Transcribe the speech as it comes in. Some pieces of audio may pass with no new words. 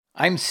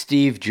I'm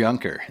Steve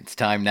Junker. It's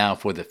time now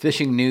for the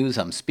fishing news.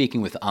 I'm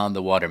speaking with On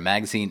the Water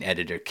magazine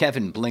editor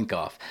Kevin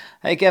Blinkoff.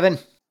 Hey, Kevin.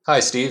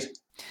 Hi, Steve.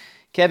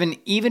 Kevin,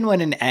 even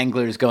when an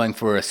angler is going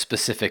for a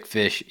specific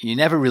fish, you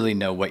never really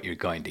know what you're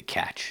going to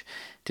catch.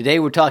 Today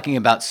we're talking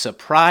about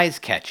surprise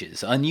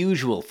catches,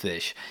 unusual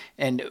fish,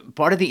 and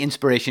part of the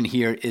inspiration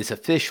here is a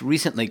fish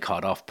recently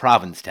caught off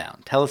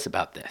Provincetown. Tell us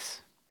about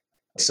this.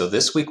 So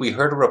this week we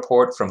heard a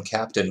report from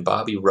Captain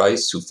Bobby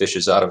Rice, who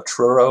fishes out of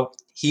Truro.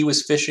 He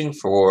was fishing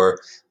for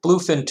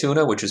bluefin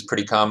tuna, which is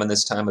pretty common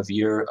this time of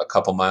year, a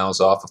couple miles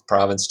off of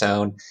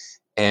Provincetown,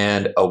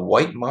 and a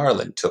white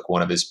marlin took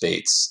one of his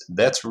baits.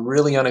 That's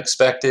really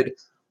unexpected.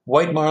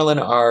 White marlin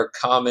are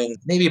common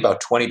maybe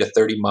about 20 to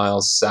 30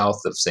 miles south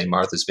of St.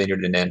 Martha's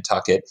Vineyard in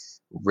Nantucket.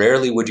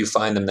 Rarely would you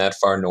find them that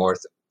far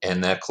north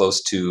and that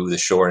close to the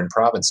shore in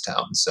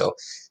Provincetown. So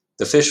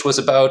the fish was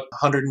about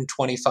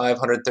 125,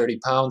 130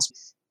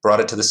 pounds,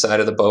 brought it to the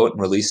side of the boat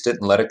and released it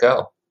and let it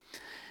go.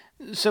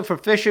 So for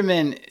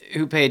fishermen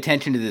who pay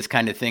attention to this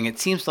kind of thing, it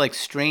seems like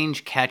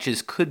strange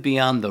catches could be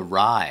on the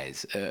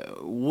rise.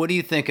 What do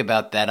you think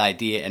about that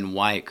idea and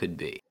why it could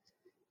be?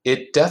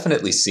 It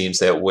definitely seems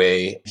that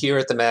way. Here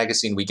at the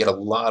magazine, we get a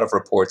lot of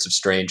reports of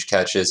strange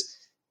catches.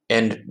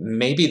 And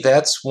maybe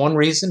that's one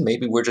reason.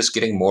 Maybe we're just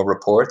getting more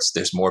reports.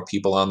 There's more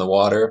people on the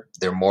water.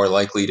 They're more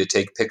likely to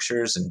take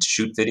pictures and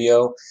shoot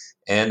video,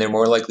 and they're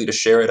more likely to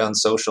share it on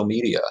social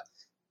media.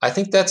 I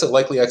think that's a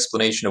likely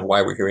explanation of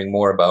why we're hearing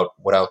more about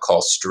what I'll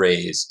call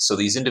strays. So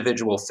these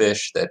individual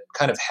fish that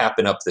kind of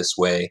happen up this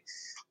way.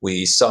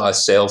 We saw a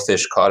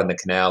sailfish caught in the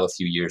canal a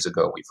few years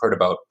ago. We've heard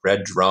about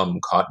red drum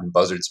caught in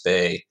Buzzards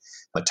Bay,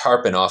 a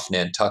tarpon off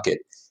Nantucket.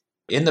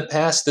 In the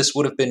past, this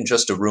would have been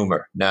just a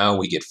rumor. Now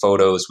we get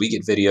photos, we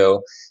get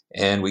video,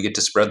 and we get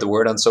to spread the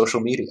word on social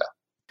media.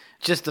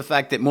 Just the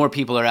fact that more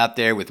people are out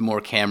there with more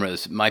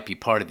cameras might be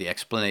part of the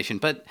explanation,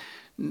 but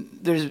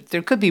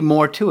there could be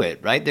more to it,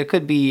 right? There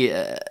could be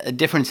a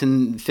difference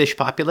in fish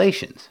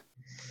populations.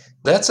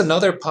 That's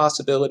another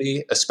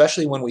possibility,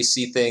 especially when we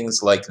see things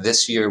like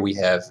this year we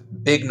have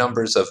big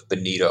numbers of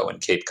bonito in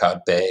Cape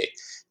Cod Bay.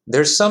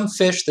 There's some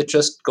fish that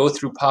just go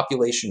through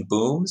population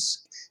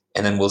booms,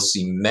 and then we'll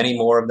see many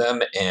more of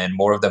them and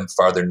more of them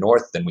farther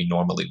north than we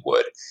normally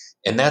would.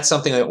 And that's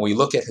something that when we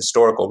look at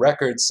historical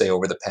records, say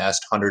over the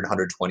past 100,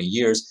 120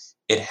 years,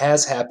 it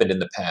has happened in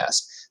the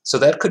past. So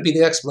that could be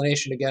the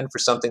explanation again for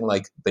something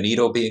like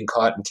bonito being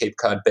caught in Cape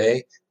Cod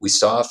Bay. We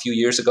saw a few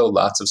years ago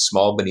lots of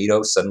small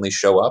bonito suddenly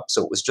show up.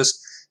 So it was just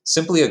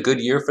simply a good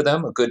year for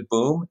them, a good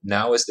boom.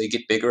 Now as they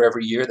get bigger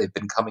every year, they've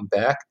been coming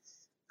back.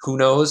 Who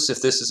knows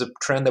if this is a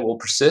trend that will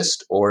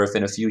persist or if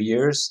in a few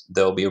years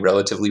they'll be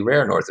relatively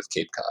rare north of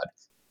Cape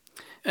Cod.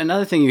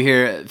 Another thing you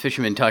hear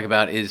fishermen talk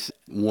about is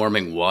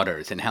warming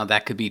waters and how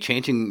that could be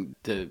changing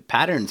the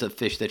patterns of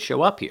fish that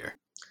show up here.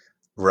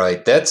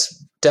 Right,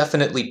 that's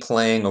definitely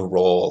playing a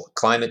role.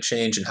 Climate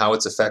change and how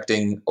it's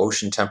affecting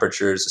ocean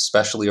temperatures,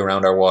 especially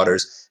around our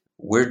waters.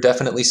 We're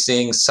definitely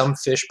seeing some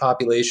fish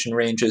population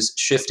ranges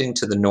shifting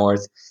to the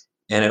north,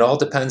 and it all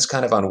depends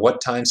kind of on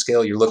what time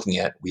scale you're looking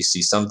at. We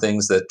see some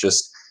things that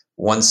just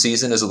one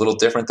season is a little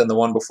different than the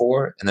one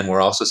before, and then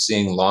we're also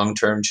seeing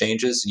long-term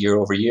changes year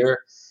over year.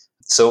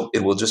 So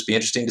it will just be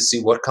interesting to see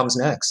what comes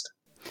next.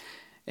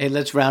 Hey,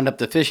 let's round up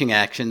the fishing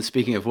action.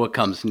 Speaking of what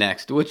comes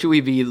next, what should we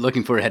be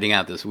looking for heading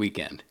out this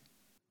weekend?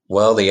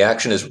 Well, the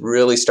action has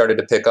really started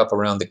to pick up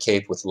around the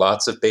Cape with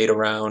lots of bait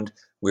around.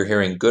 We're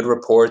hearing good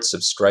reports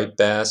of striped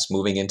bass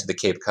moving into the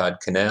Cape Cod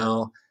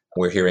Canal.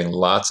 We're hearing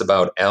lots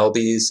about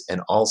albies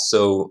and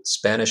also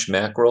Spanish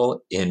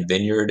mackerel in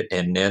Vineyard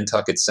and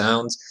Nantucket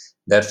Sounds.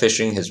 That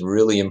fishing has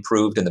really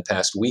improved in the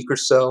past week or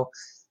so.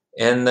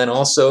 And then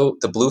also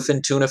the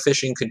bluefin tuna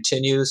fishing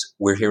continues.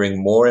 We're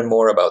hearing more and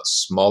more about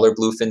smaller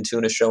bluefin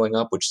tuna showing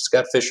up, which has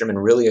got fishermen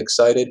really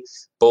excited,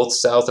 both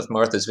south of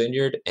Martha's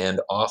Vineyard and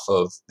off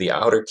of the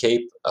outer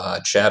Cape,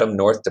 Chatham,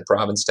 north to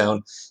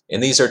Provincetown.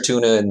 And these are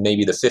tuna in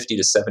maybe the 50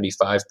 to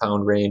 75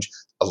 pound range.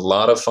 A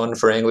lot of fun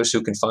for anglers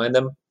who can find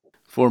them.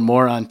 For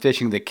more on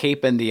fishing the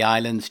Cape and the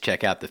islands,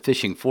 check out the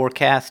fishing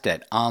forecast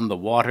at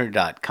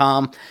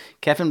onthewater.com.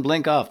 Kevin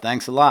Blinkoff,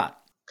 thanks a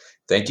lot.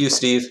 Thank you,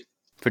 Steve.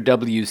 For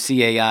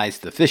WCAI's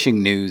The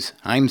Fishing News,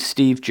 I'm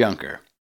Steve Junker.